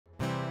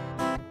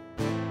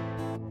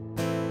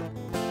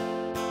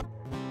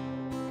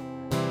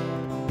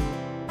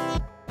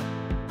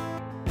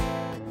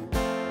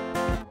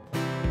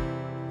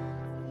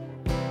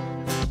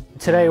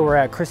Today we're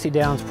at Christie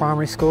Downs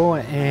Primary School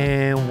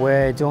and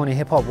we're doing a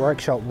hip-hop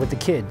workshop with the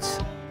kids.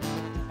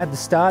 At the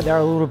start they were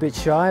a little bit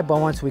shy,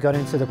 but once we got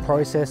into the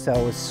process they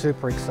were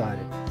super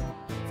excited.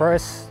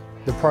 First,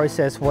 the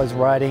process was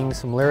writing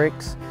some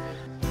lyrics.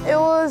 It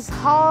was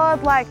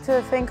hard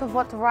to think of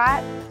what to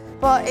write,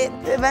 but it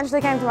eventually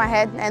came to my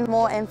head and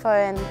more info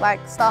and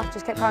stuff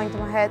just kept coming to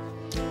my head.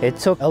 It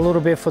took a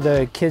little bit for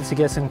the kids to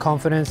get some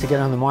confidence to get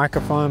on the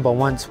microphone, but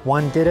once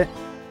one did it,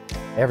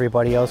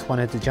 everybody else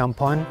wanted to jump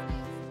on.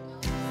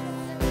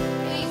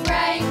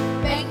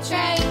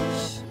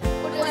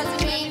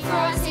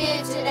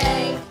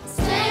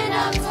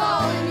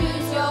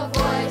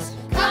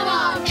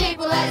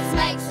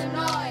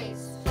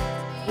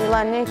 We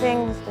learn new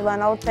things, we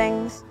learn old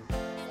things,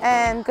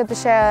 and good to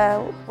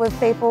share with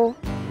people.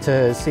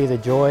 To see the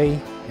joy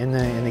in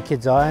the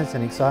kids' eyes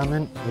and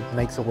excitement, it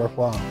makes it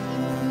worthwhile.